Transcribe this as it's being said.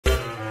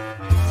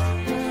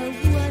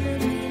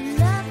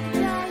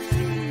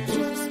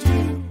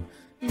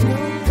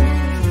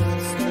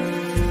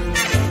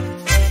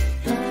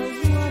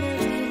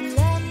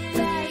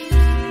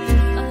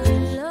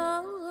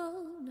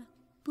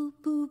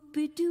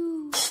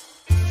doo.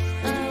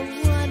 I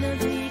wanna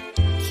be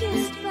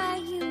kissed by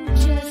you,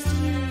 just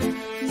you,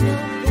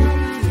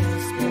 nobody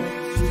else but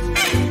you.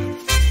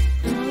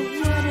 I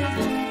wanna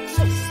be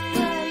kissed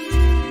by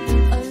you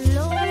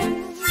alone.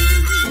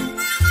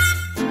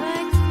 I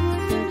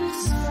couldn't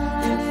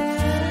aspire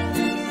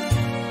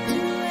to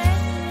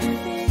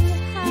anything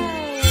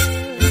higher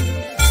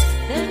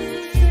than to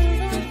feel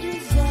the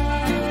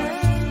desire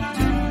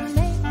to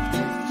make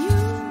you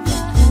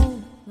my own.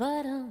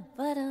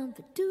 Ba-dum,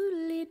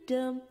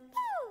 ba-doodly-dum.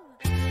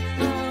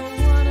 I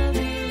wanna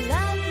be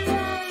loved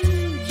by you,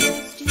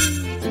 just you,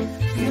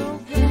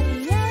 nobody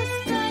else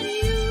but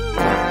you.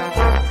 I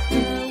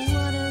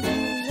wanna be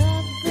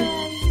loved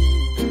by you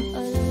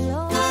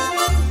alone.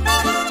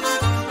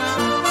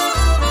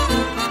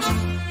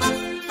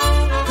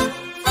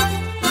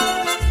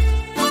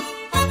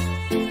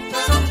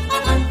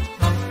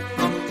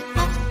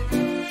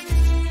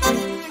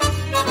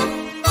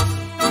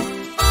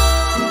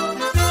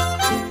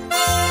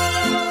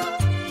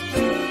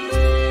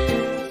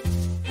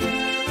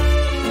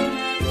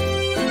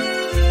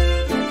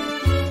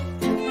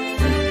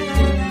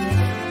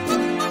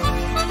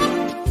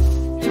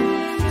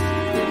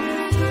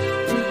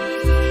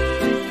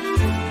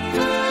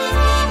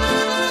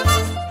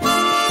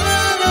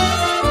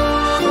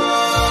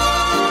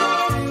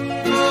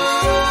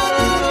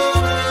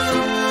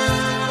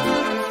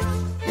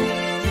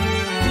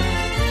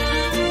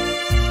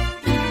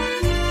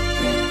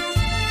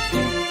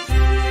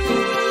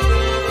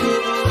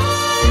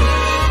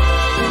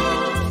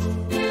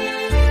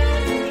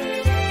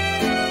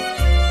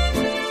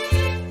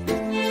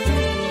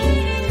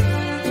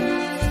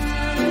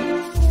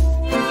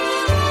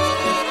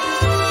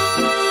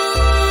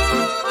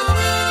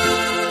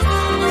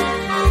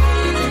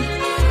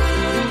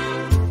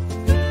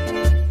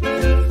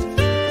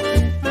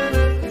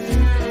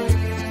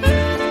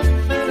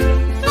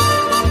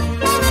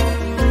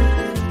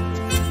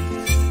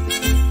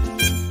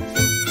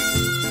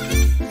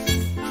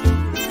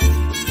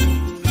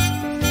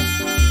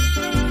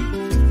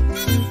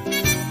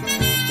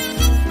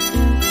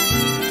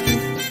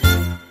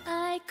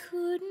 I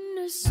couldn't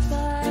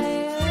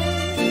aspire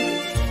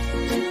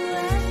to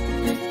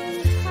anything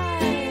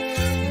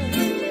higher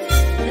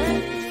than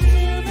to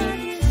feel the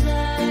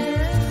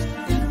desire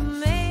to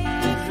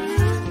make you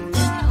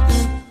my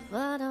own.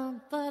 Ba-dum,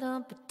 ba-dum,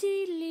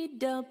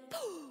 ba-dee-lee-dum.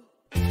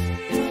 I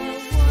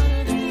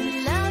wanna be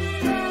loved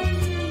by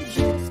you,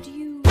 just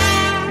you,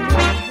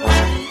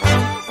 nobody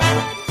else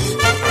but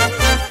you.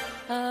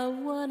 I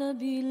wanna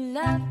be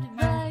loved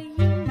by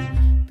you,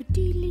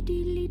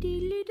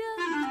 ba-dee-lee-dee-lee-dee-lee-dum,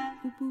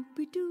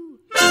 boop-boop-be-doo.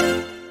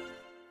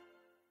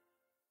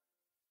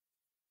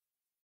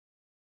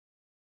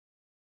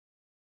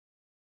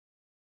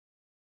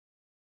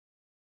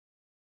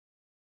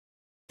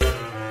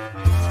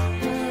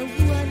 I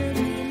wanna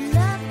be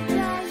loved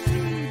by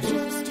you,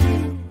 just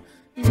you,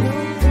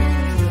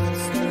 nobody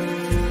else but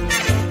you.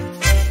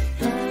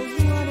 I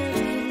wanna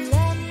be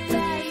loved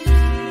by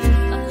you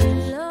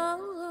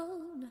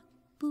alone.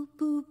 Boop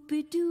boop be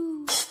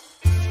doo.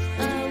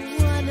 I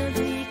wanna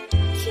be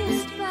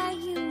kissed by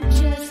you,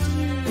 just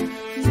you,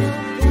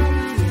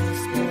 nobody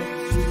else but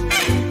you.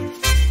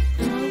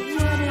 I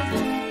wanna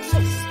be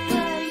kissed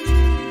by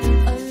you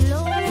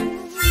alone.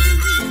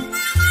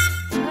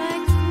 I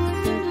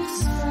couldn't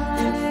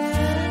aspire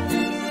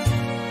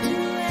to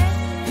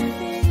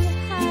anything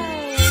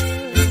higher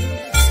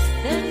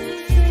than to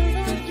feel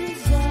the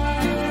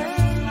desire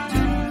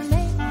to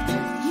make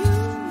you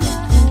my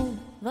own.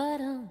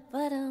 Ba-dum,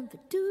 ba-dum,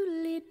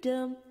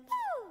 ba-doodly-dum.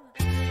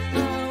 I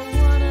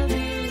wanna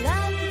be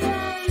loved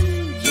by you,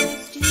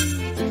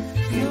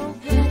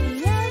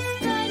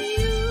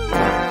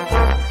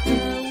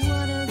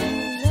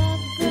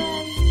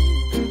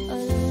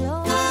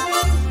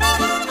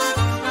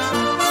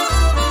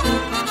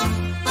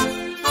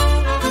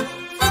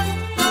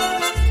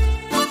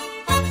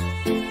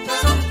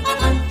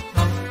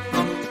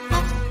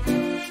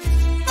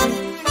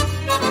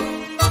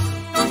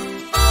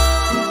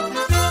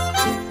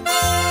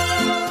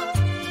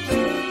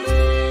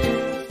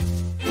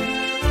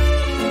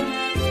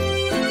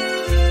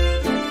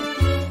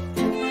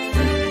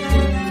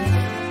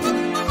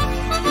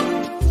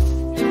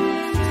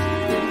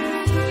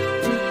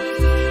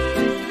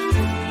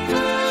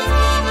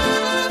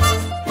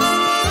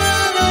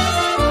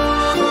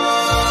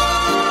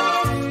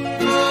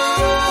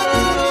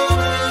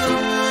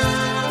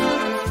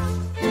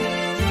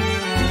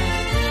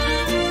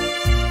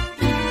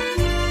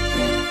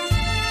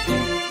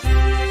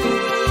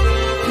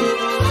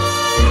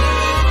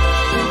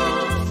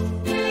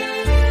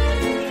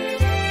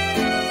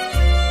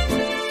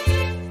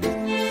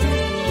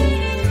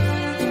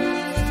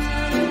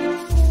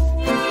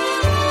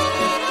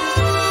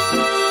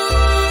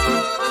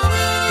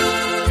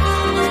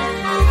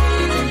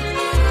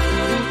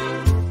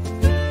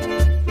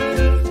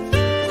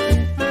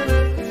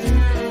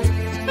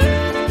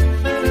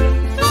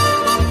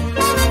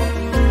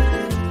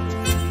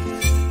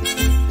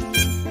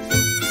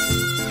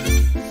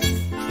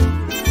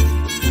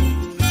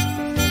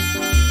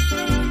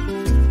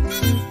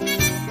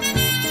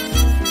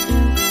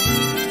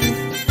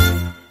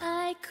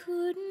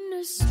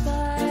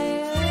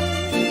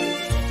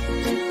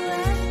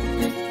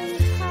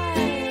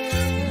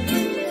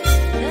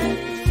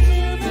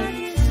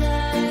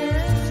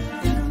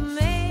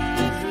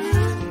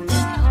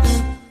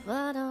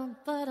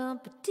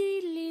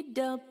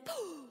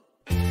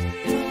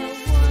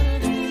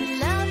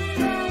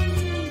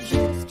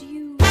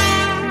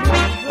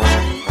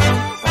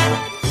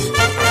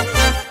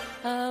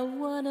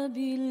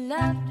 be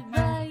loved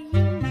by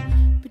you.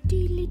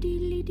 Ba-deely,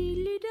 deely,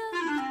 deely, dum,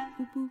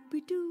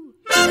 boop-boop-doo.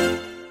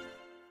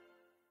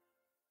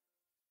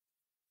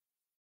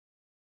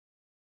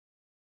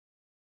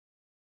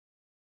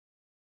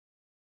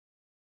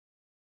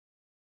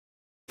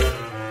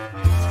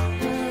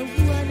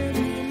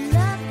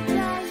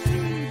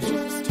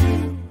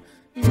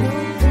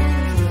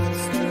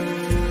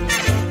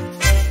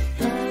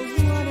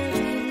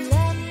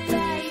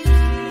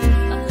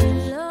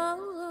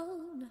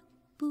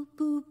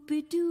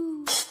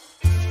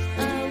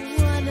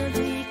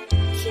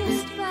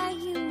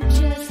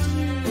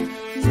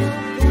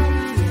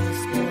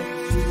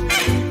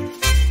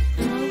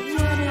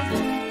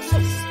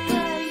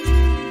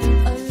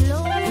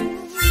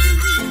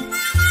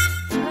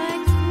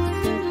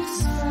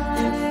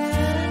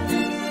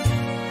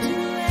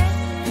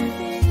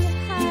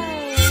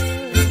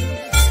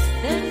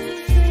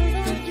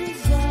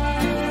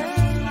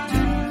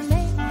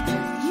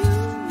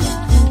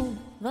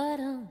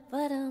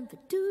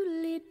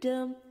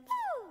 Dum.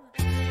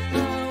 I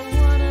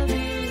wanna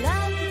be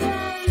loved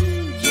by you,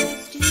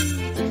 just you,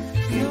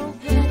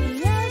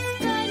 nobody else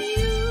but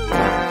you. I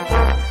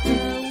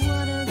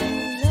wanna be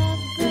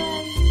loved by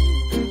you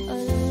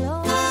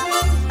alone.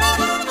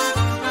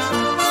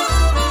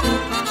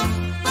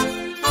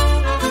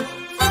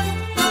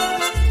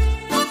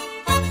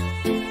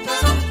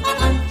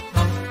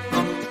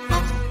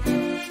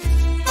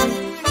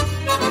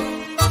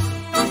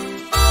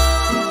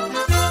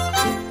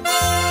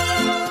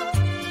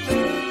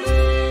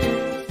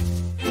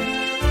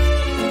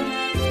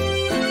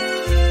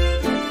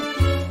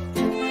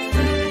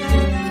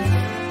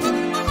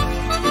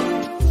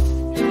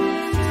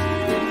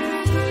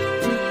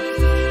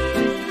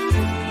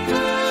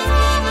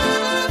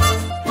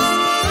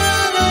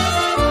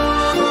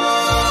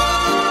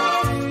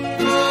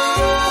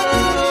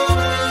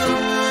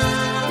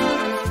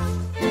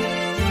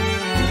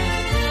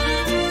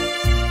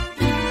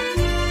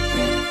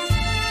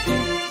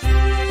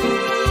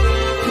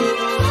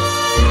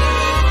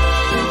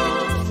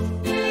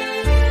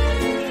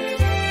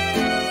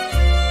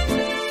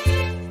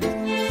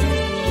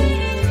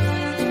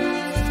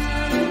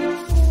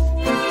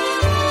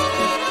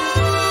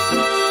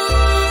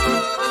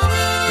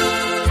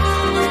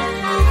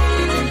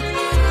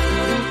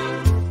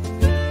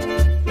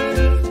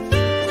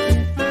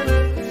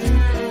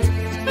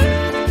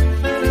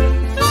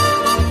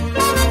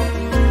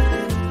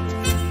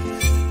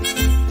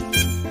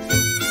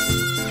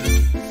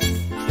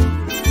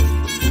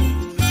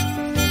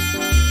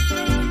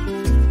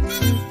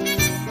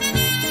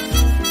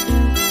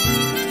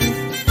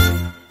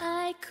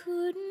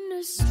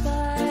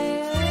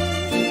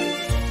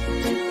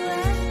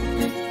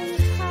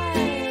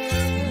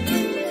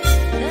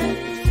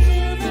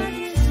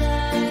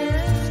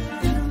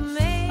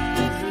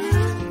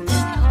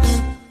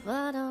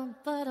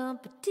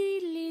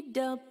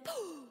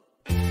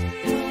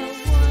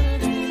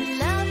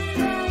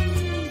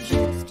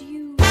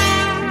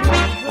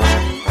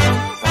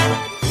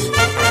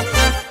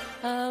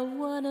 I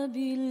wanna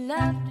be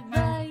loved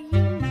by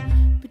you,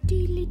 but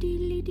deely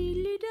deely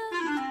deely dum,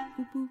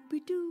 boop boopy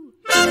doo.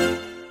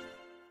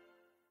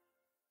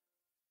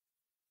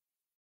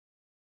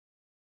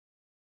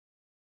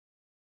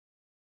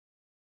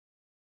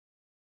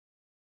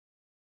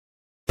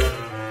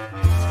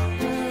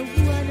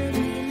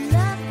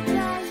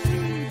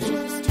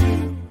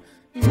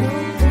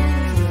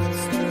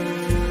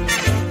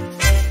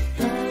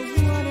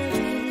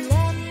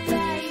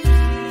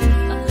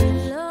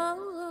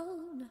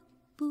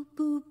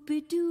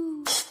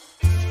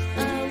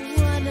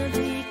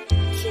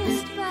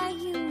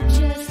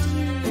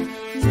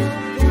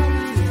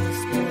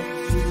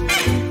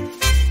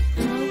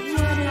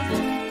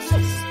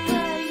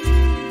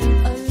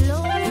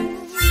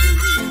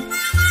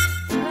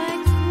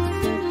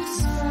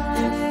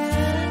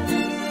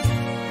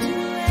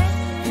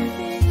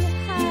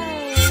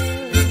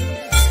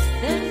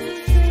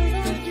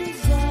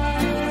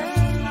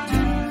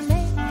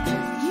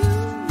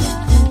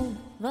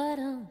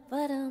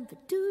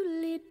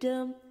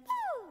 Dum.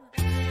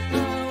 I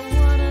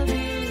wanna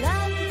be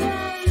loved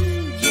by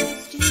you.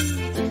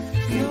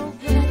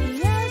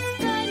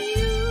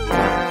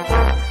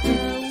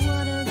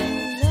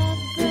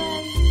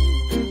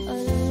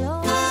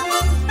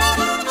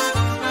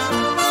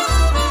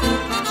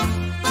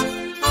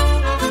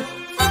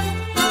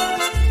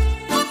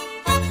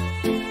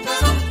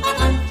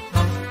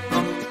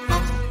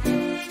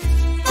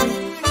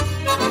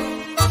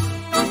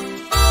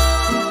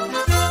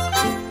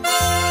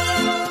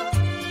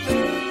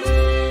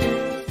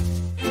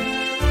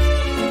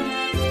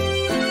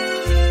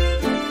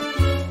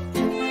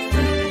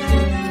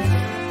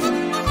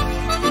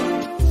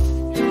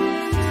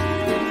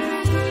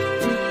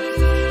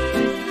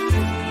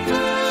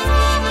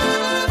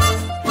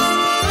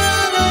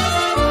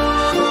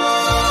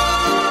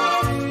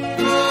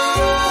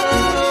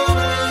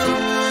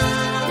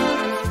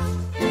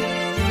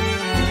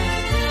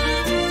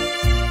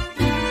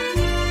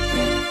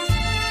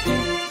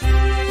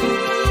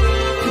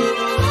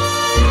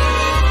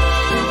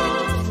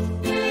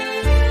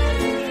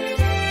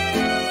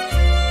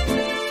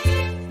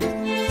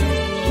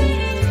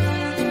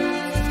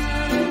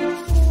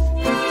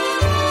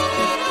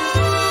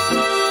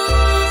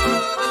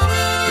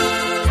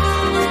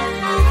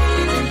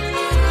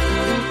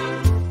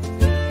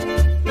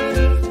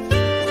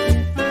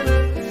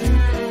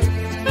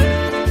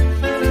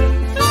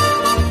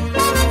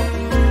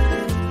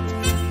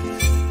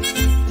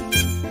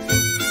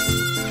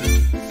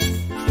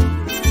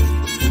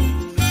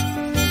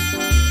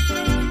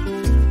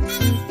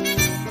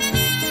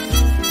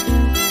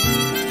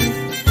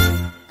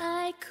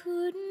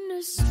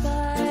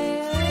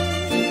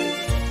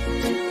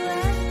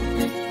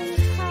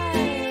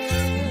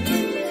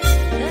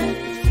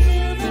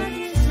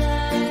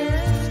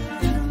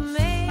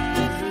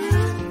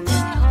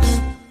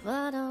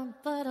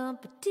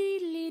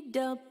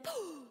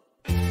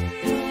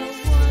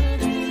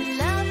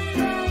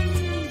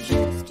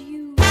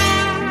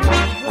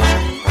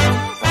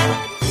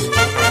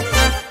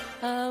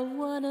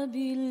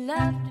 be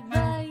loved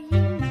by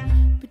you.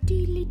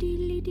 Ba-deely,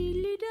 deely,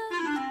 deely, dum,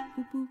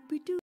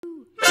 boop-boop-be-doo.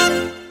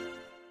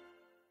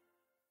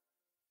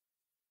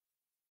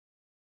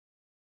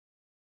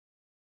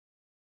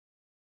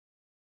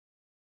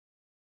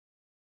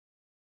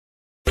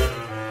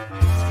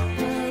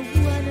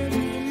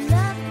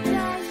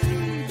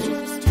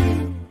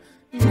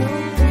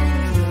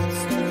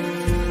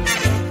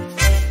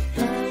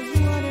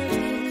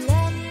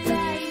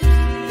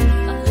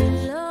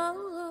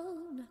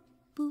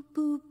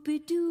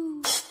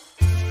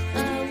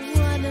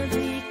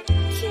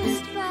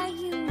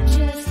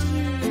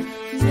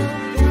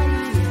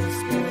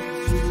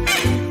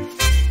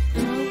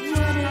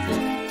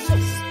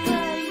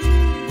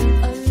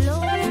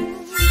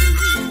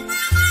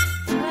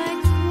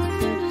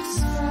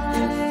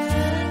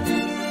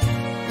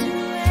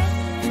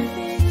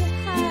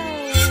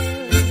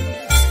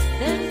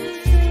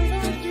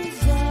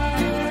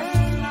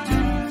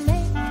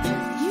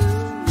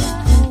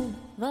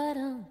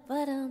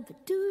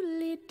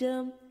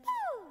 Dum.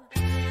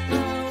 I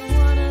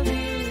wanna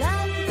be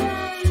loved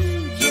by you,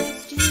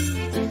 just you,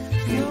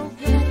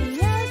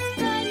 nobody else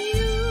but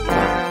you.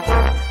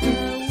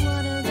 I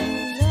wanna be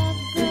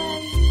loved by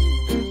you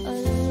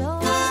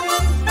alone.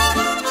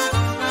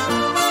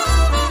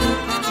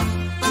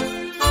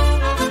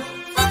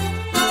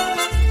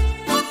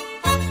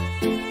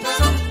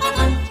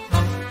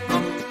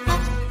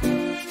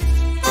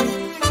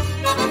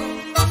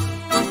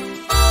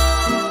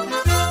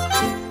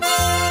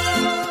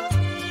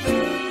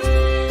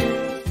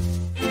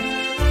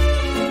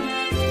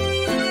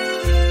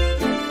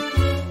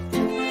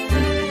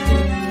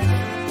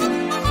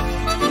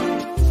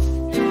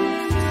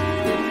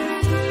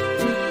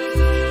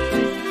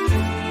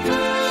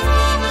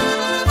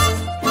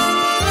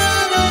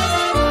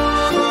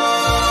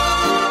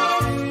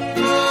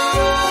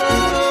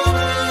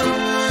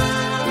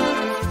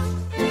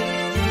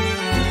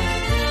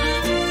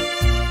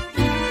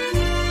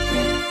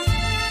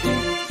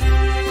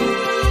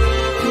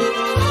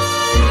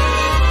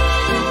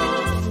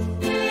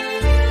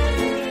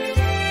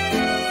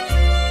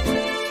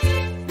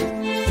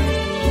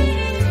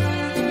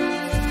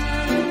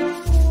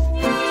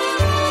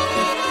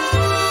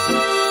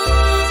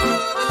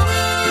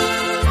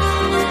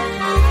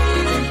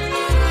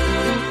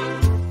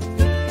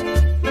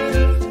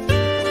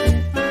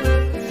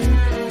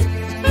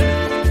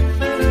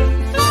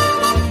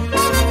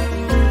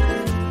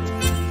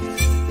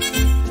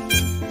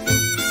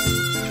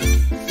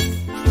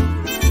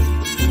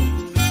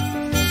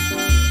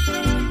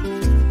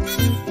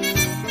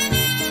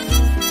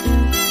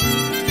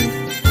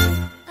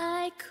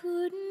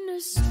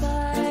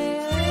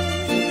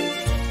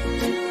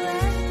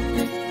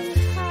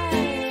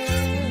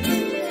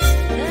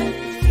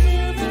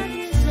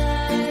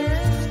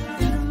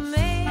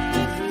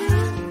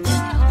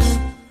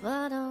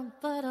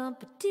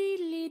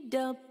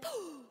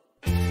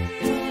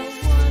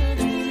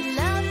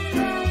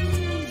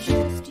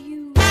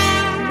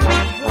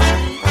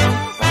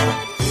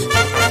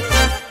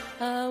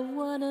 I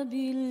wanna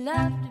be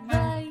loved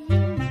by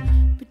you,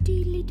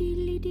 ba-deely,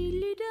 deely,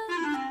 deely, dum,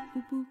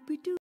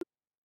 boop-boop-be-doo.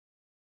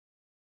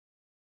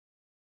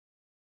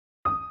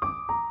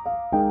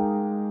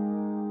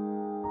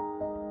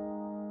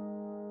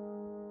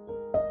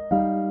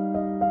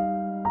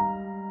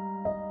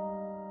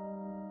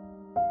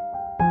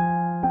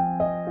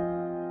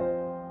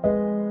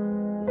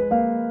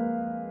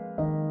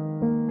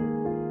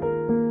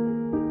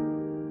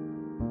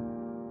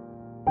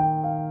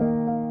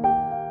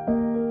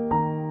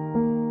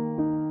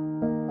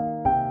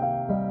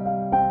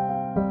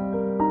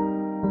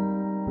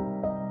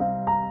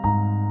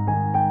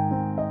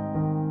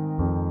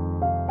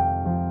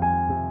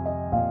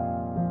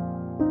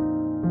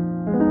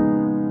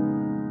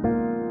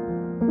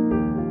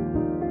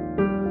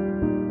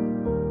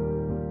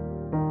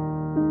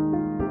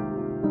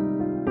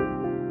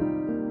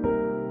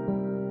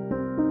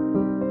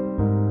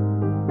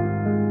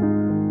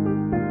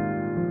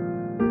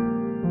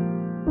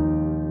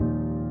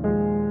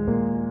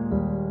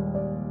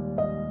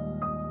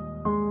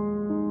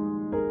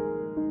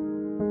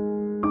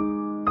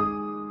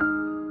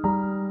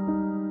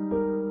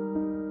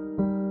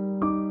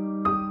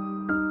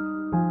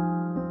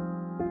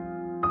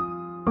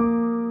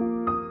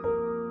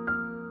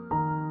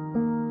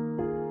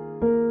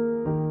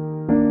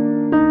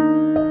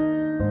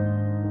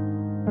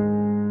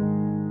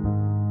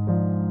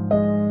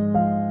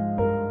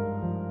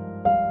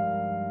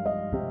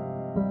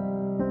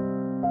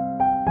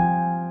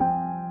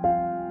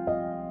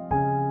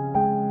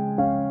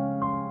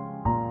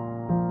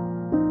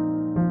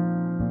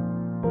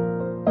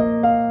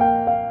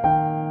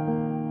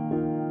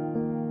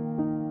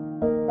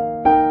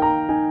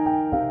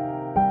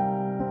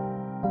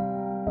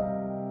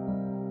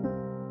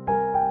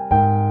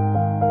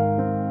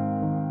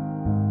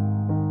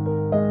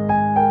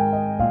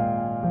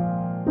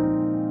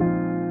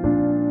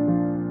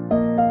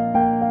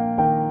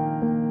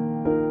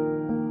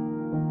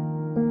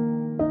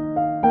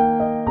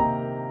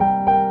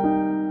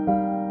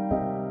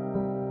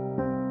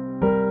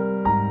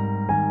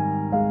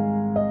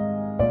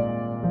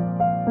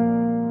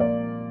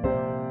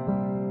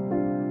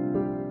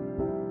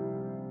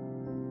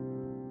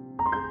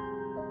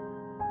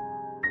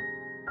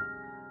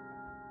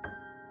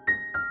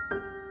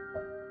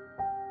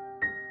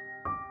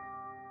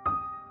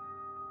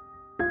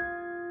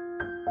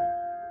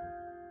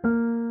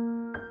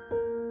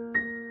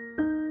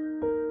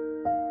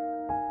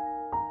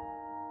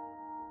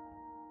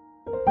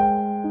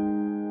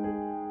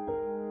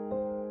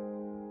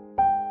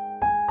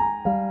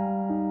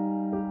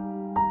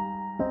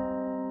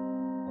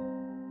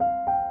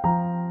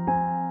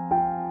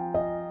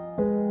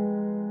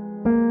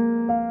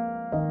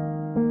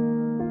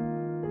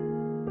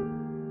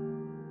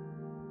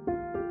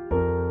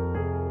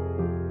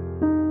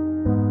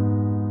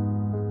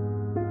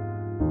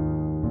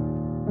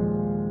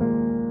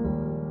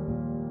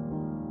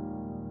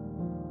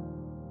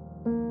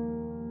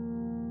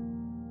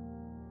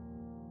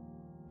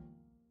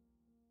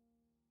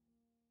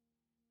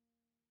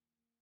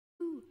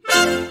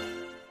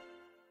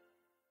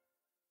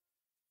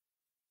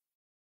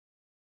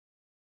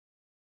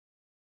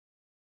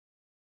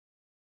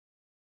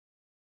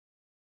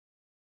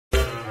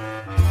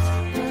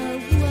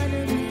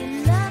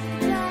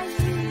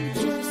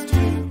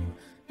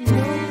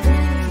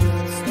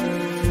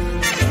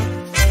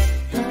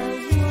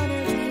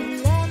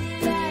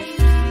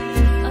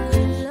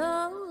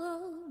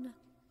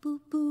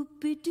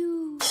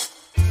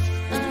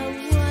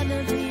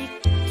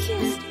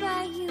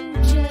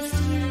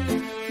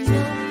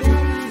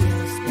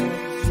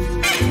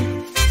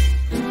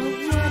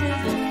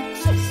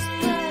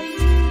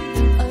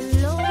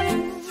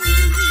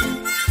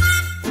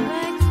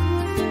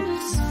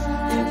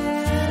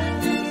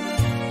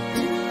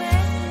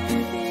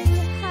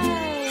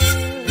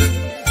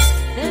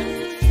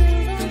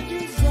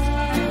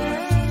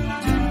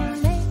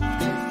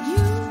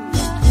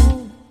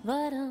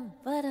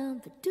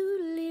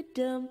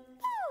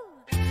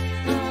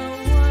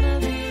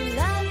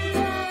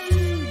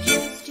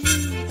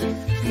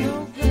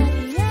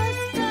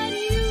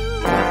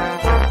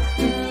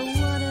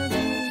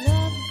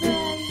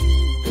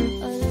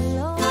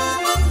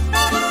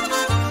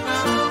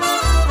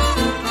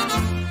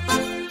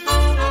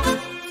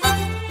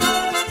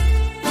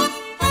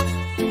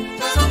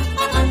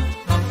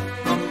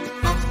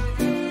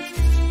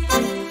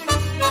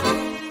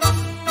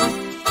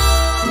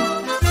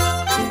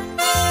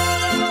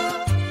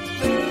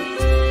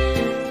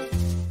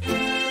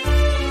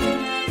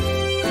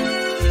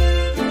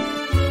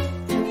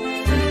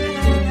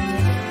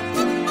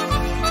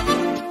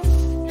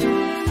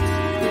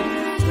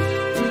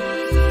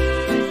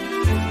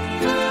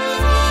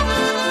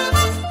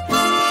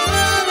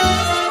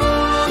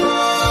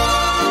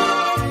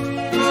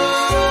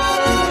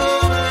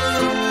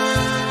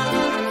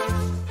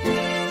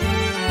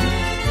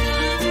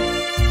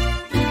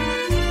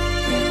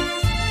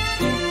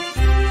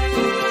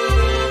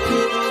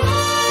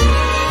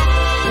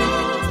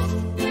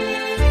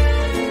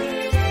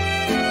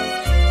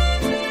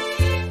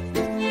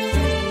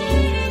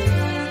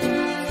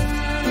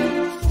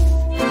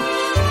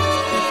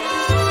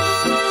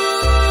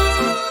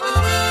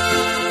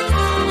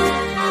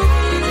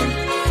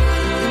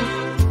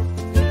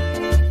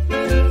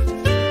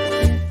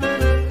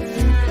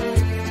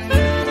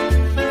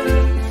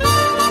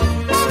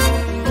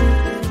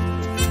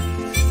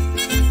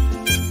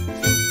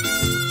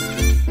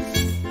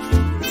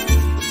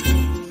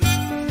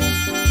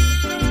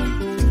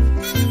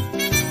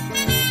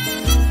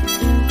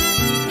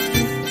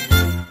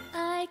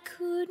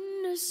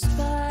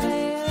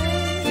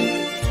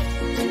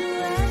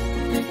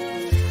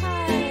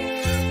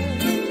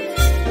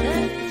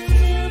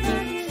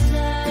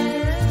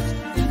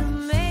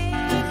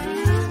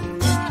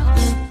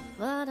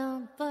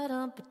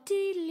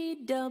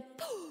 da.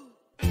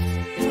 I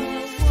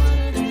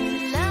wanna be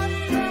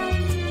loved by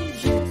you,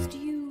 just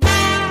you.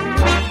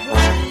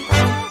 Nobody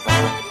else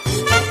but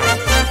you.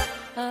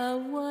 I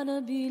wanna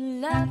be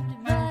loved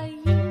by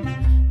you.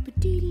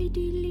 Ba-deedly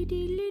deedly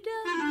deedly da.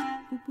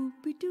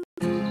 Boop-boop-be-doo.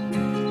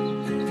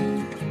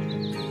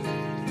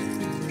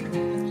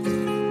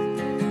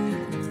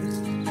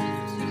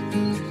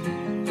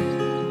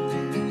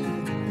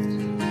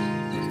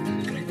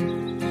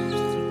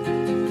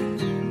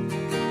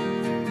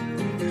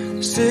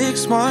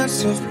 6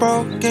 months of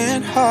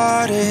broken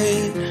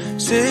hearted,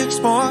 6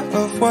 more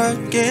of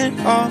working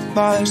on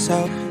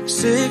myself.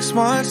 6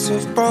 months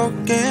of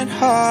broken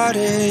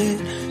hearted,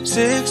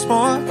 6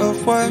 more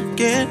of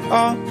working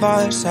on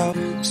myself.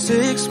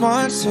 6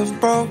 months of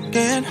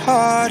broken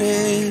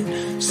hearted,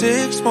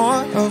 6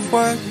 more of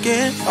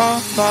working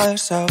on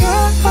myself.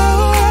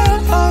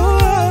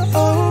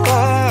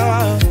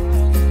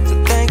 So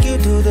thank you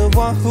to the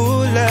one who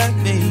let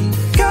me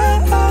go.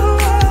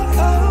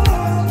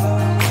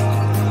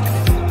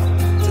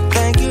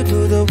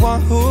 To the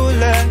one who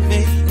let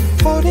me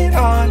hold it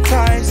on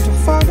tight, still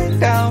falling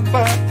down,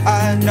 but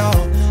I know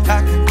I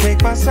can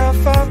pick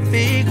myself up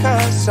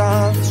because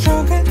I'm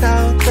stronger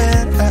now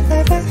than I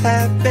ever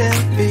have been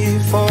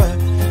before.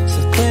 So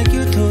thank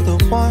you to the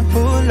one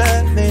who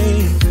let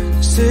me.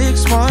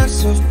 6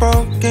 months of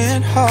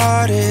broken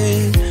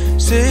hearted,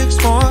 6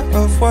 more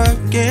of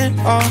working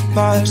on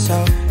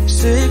myself.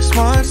 6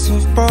 months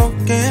of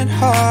broken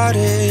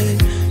hearted,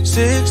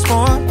 6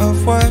 more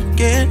of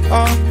working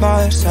on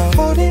myself.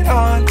 Holding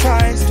on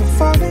tight, still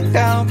falling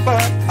down,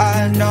 but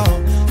I know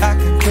I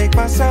can pick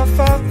myself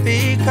up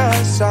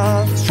because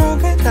I'm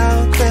stronger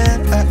now than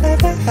I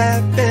ever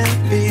have been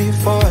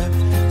before.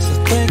 So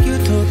thank you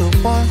to the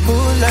one who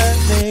let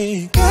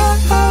me go.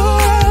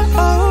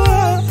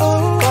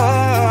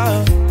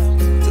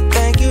 So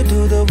thank you to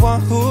the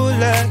one who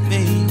let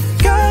me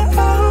go.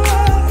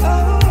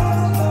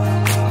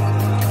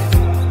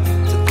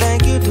 So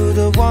thank you to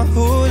the one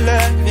who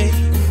let me.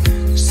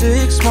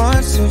 6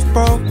 months of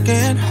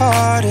broken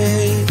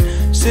hearted,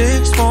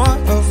 6 more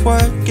of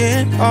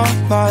working on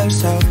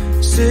myself.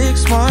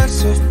 6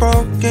 months of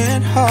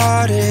broken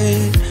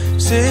hearted,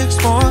 6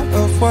 more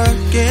of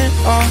working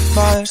on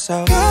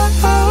myself.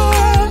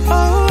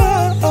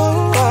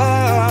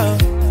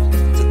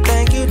 So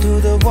thank you to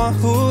the one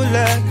who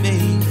let me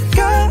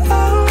go.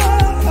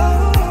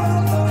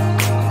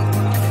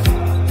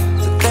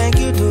 So thank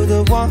you to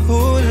the one who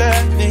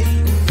let me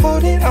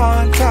hold it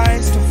on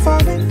tight, still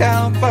falling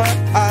down, but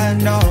I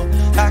know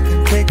I can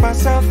pick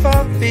myself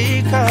up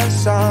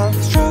because I'm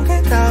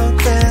stronger now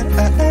than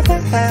I ever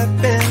have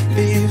been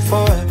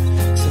before.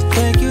 So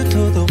thank you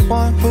to the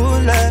one who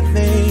let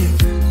me.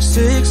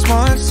 6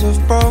 months of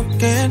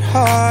broken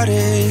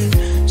hearted,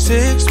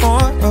 6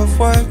 more of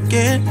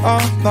working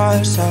on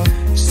myself.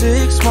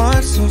 6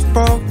 months of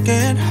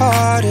broken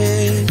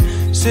hearted,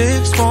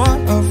 6 more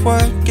of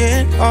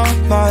working on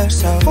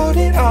myself.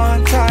 Holding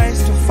on tight,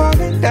 still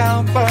falling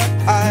down, but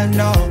I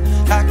know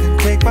I can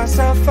pick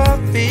myself up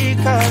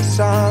because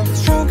I'm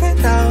stronger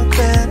now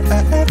than I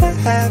ever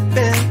have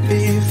been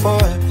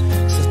before.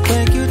 So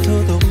thank you to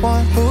the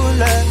one who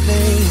let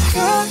me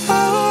go.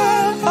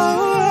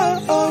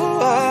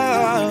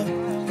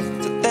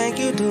 So thank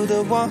you to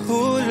the one who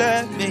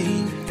let me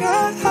go.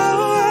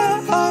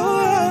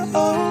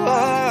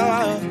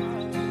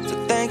 So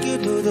thank you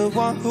to the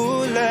one who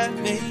let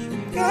me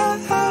go.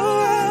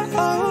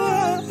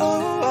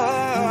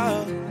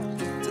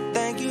 So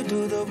thank you to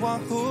the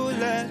one who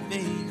let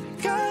me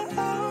go.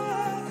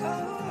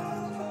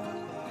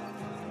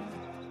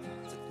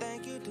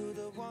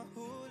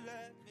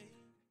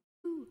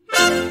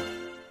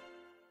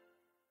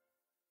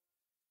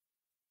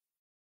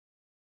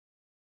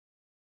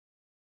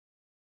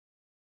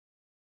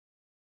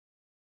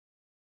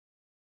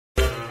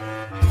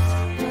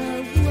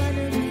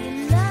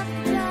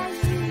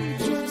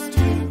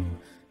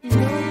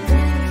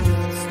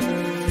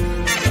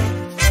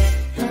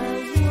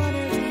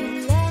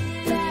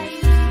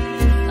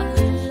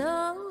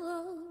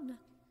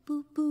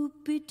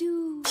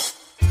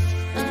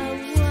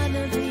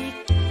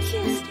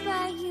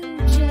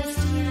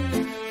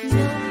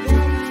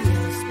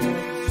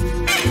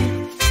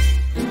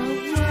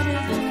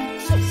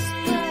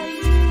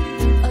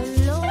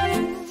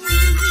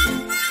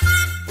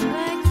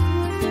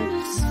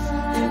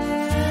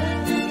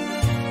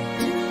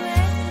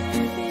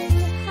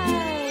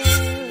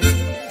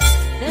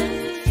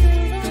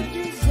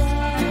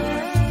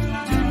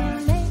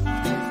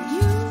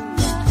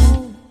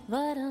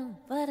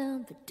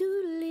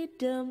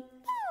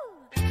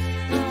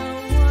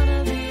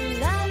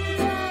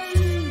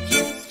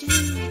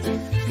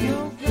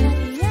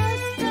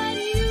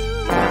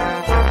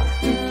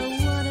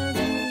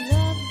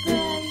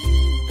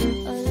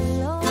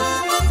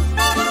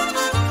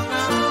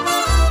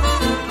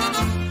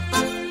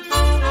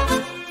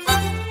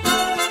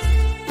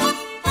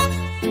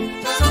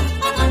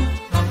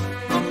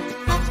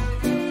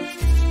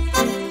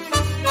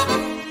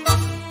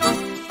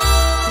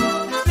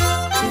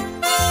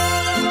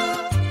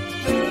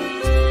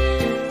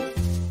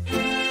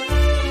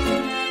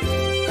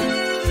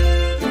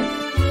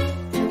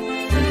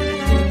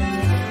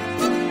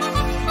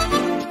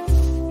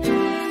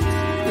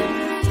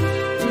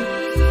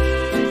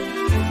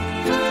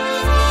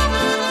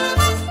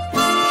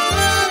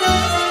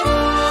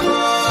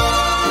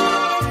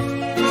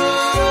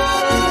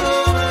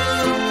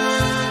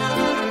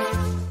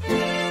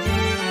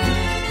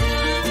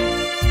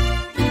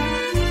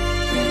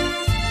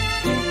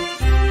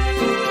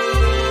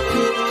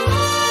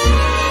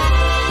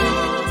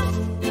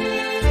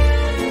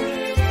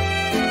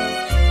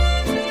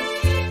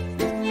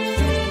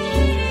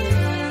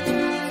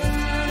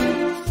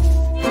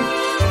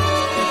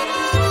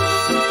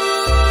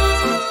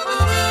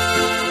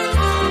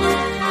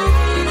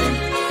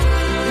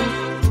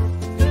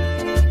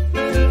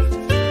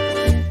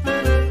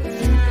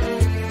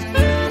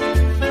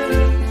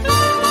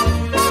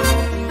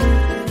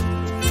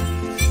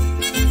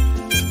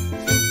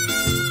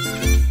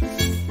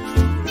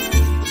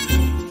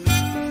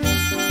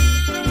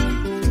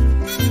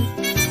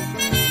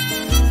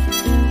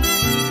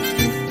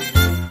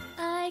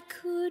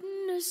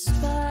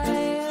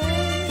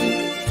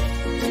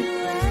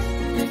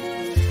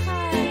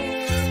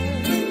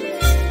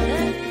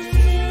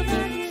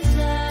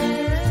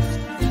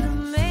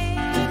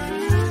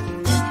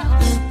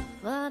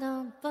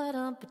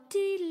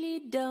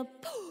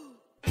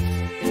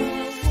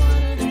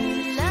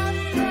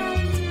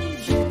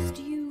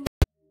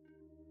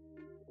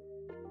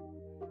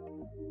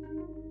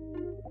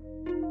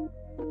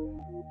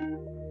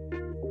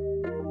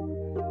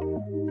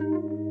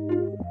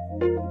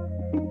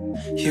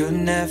 You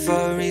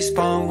never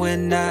respond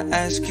when I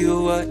ask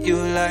you what you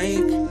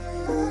like.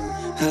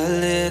 A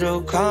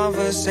little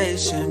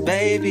conversation,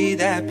 baby,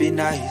 that'd be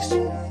nice.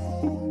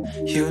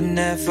 You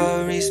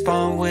never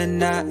respond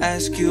when I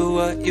ask you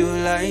what you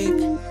like.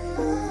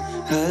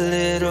 A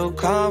little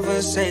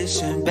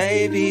conversation,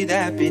 baby,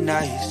 that'd be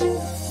nice.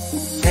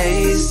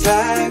 Tastes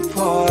like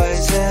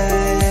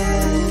poison,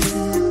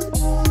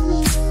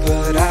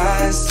 but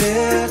I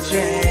still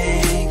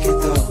drink it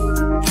though.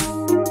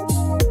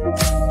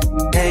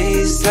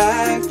 Tastes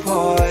like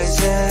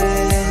poison,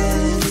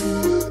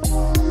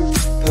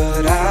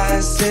 but I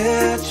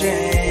still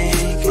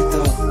drink it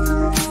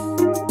though.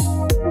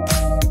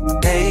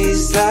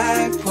 Tastes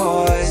like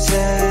poison,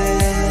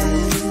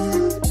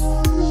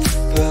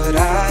 but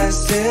I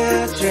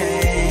still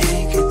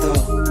drink it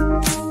though.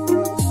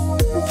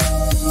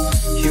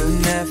 You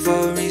never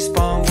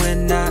respond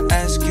when I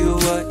ask you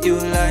what you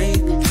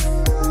like.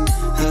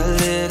 A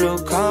little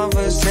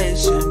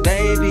conversation,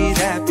 baby,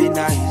 that'd be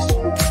nice.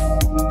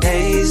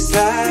 Tastes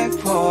like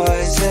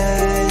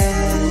poison,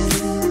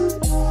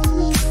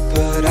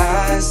 but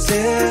I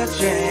still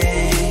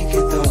drink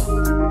it though.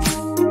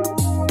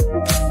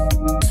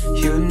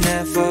 You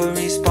never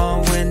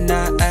respond when I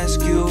ask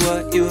you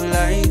what you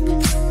like.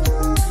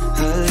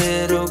 A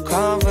little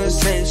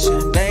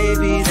conversation,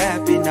 baby,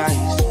 that'd be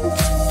nice.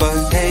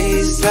 But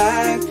tastes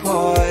like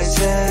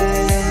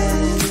poison,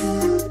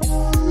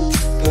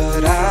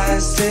 but I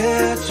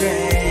still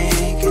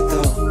drink it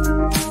though.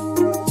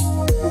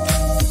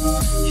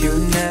 You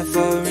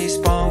never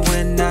respond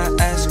when I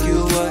ask you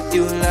what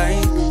you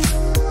like.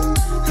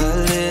 A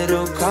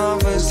little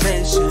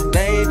conversation,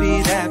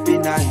 baby, that'd be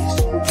nice.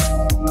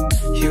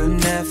 You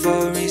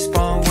never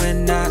respond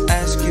when I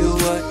ask you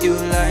what you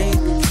like.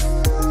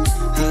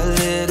 A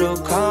little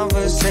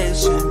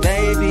conversation,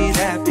 baby,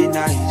 that'd be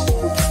nice.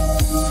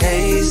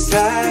 Tastes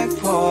like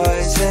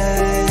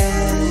poison,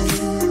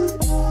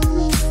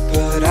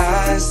 but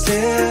I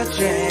still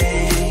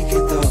drink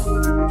it though.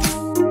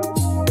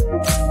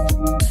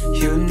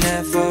 You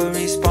never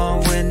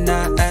respond when I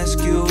ask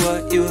you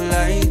what you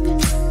like.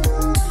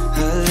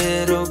 A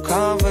little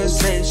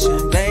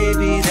conversation,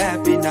 baby,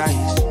 that'd be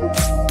nice.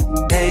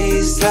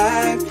 Tastes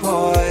like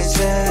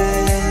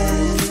poison,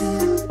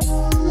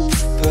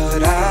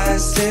 but I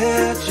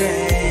still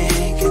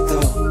drink it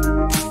though.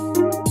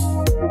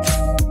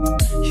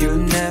 You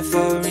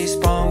never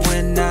respond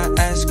when I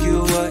ask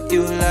you what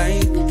you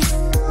like.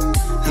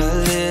 A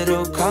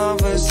little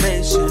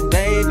conversation,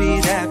 baby,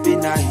 that'd be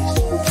nice.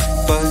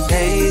 But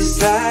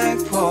tastes like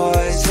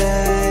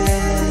poison,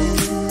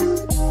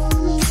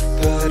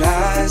 but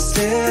I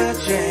still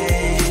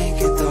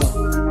drink it though.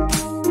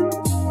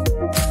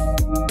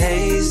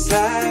 Tastes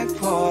like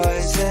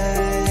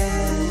poison,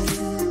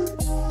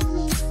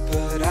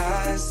 but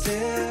I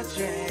still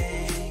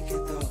drink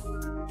it though.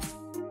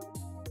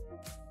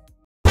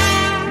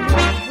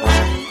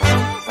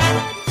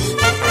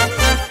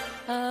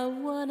 I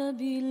wanna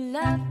be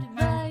loved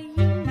by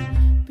you.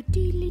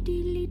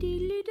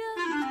 Ba-deely-deely-deely-da.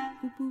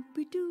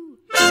 Boop-boop-be-doo.